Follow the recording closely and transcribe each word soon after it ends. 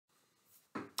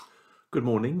Good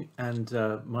morning, and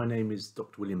my name is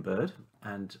Dr. William Bird,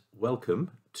 and welcome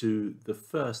to the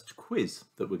first quiz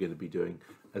that we're going to be doing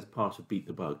as part of Beat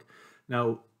the Bug.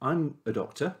 Now, I'm a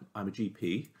doctor, I'm a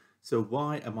GP, so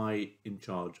why am I in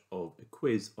charge of a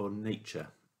quiz on nature?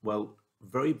 Well,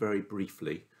 very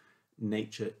briefly,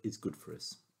 nature is good for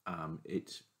us.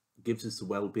 It gives us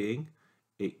well-being,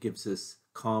 it gives us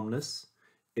calmness,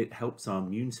 it helps our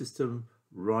immune system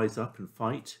rise up and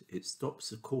fight. It stops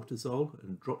the cortisol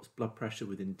and drops blood pressure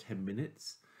within 10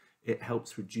 minutes. It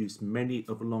helps reduce many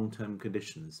of the long-term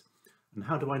conditions. And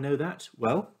how do I know that?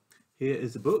 Well, here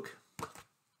is a book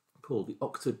called the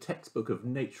Oxford Textbook of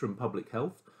Nature and Public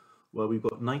Health, where we've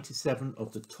got 97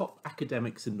 of the top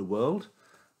academics in the world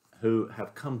who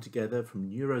have come together, from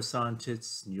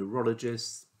neuroscientists,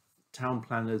 neurologists, town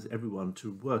planners, everyone,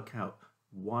 to work out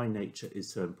why nature is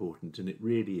so important. And it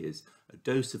really is. A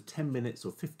dose of 10 minutes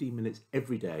or 15 minutes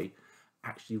every day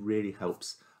actually really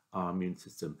helps our immune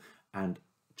system. And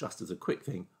just as a quick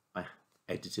thing, I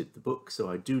edited the book, so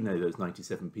I do know those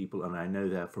 97 people, and I know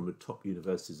they're from the top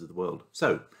universities of the world.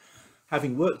 So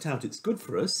having worked out it's good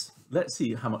for us, let's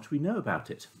see how much we know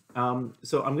about it.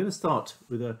 So I'm going to start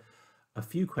with a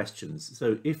few questions.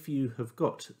 So if you have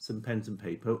got some pens and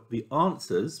paper, the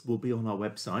answers will be on our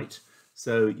website,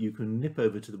 so you can nip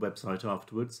over to the website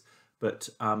afterwards. But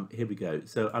here we go.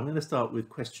 So I'm going to start with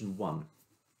question 1.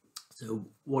 So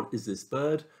what is this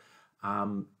bird?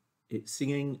 It's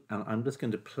singing, and I'm just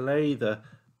going to play the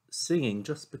singing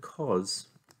just because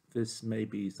this may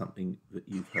be something that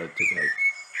you've heard today.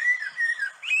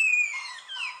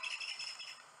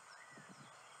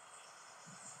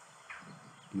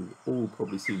 You've all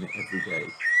probably seen it every day.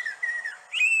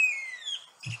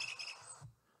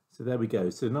 So there we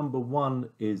go. So number 1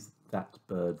 is that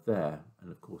bird there.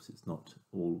 And of course it's not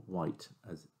all white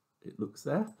as it looks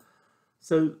there.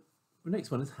 So the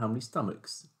next one is, how many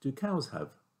stomachs do cows have?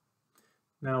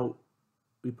 Now,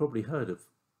 we've probably heard of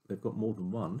they've got more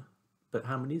than one, but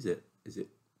how many is it? Is it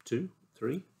 2,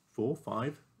 3, 4,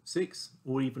 5, 6,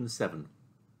 or even 7?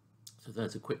 So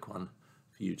there's a quick one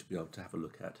for you to be able to have a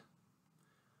look at.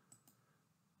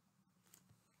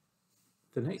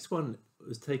 The next one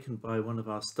was taken by one of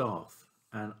our staff,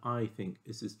 and I think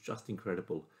this is just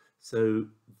incredible. So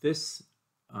this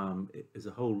is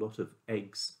a whole lot of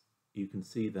eggs. You can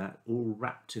see that all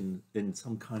wrapped in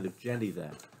some kind of jelly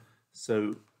there.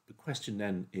 So the question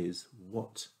then is,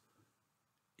 what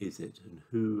is it, and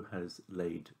who has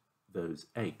laid those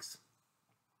eggs?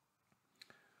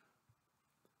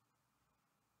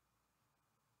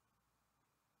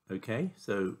 Okay,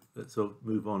 so let's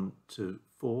move on to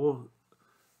 4.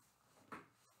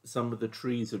 Some of the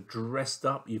trees are dressed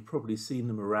up. You've probably seen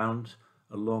them around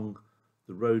along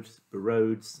the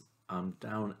roads,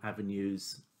 down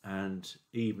avenues, and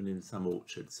even in some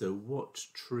orchards. So what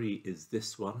tree is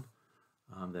this one?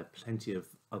 There are plenty of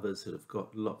others that have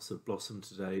got lots of blossom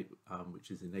today,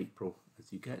 which is in April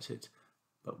as you get it.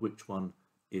 But which one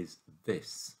is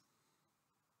this?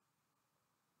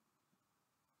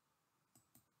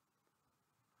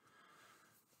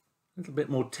 A little bit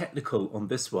more technical on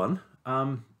this one.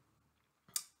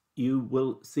 You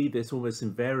will see this almost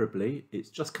invariably. It's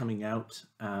just coming out.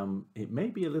 It may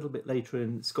be a little bit later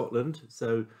in Scotland,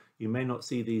 so you may not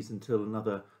see these until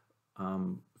another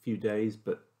few days,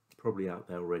 but probably out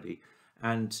there already.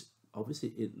 And obviously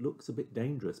it looks a bit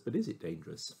dangerous, but is it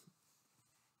dangerous?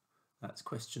 That's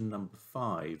question number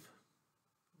 5.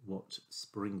 What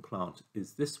spring plant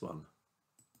is this one?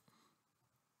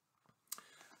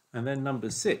 And then number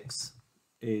 6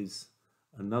 is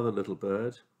another little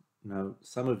bird. Now,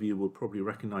 some of you will probably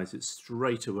recognize it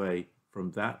straight away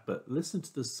from that, but listen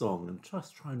to the song and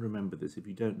just try and remember this if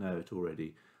you don't know it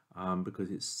already, because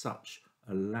it's such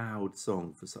a loud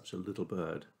song for such a little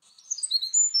bird.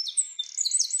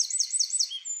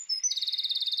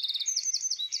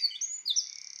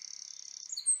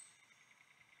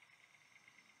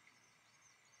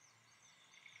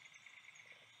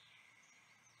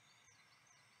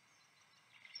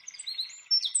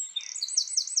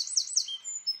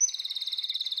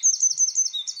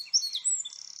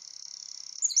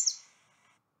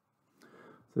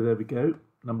 So there we go,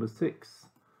 number 6.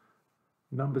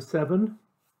 Number 7,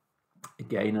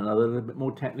 again, another little bit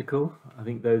more technical. I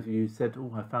think those of you who said,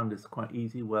 oh, I found this quite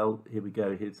easy. Well, here we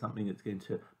go. Here's something that's going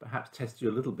to perhaps test you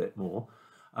a little bit more.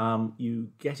 You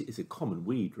get it, it's a common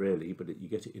weed really, but you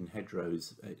get it in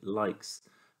hedgerows. It likes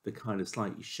the kind of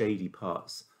slightly shady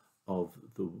parts of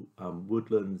the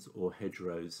woodlands or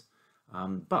hedgerows.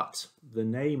 But the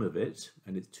name of it,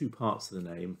 and it's 2 parts of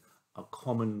the name, are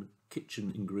common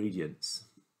kitchen ingredients.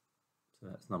 So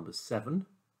that's number 7.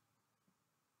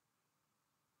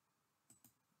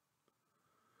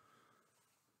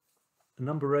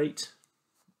 number 8,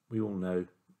 we all know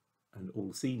and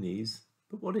all seen these,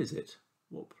 but what is it?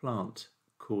 What plant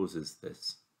causes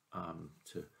this,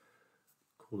 to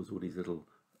cause all these little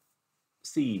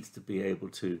seeds to be able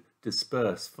to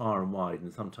disperse far and wide,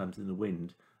 and sometimes in the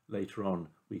wind later on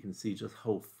we can see just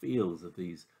whole fields of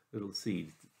these little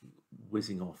seeds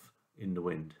whizzing off in the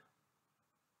wind.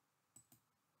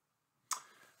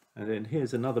 And then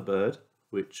here's another bird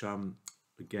which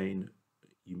again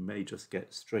you may just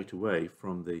get straight away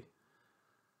from the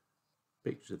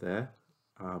picture there.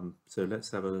 So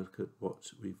let's have a look at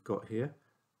what we've got here.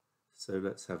 So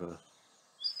let's have a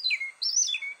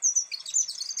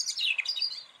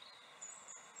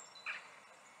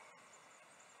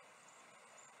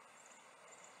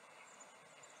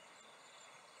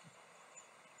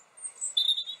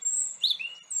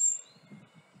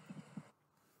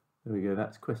there we go,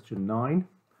 that's question 9.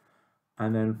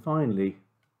 And then finally,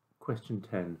 question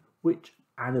 10. Which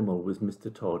animal was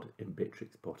Mr. Todd in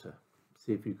Beatrix Potter?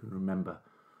 See if you can remember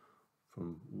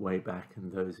from way back,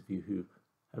 and those of you who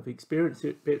have experienced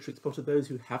Beatrix Potter, those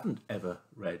who haven't ever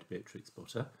read Beatrix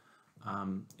Potter,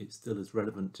 it's still as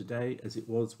relevant today as it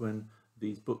was when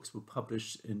these books were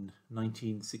published in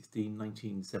 1916,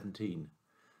 1917.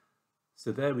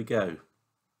 So there we go.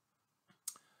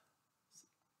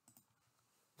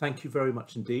 Thank you very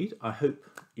much indeed. I hope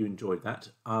you enjoyed that.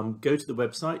 Go to the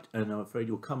website, and I'm afraid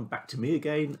you'll come back to me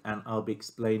again, and I'll be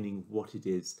explaining what it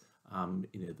is,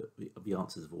 the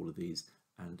answers of all of these.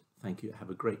 And thank you. Have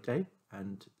a great day,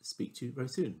 and speak to you very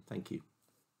soon. Thank you.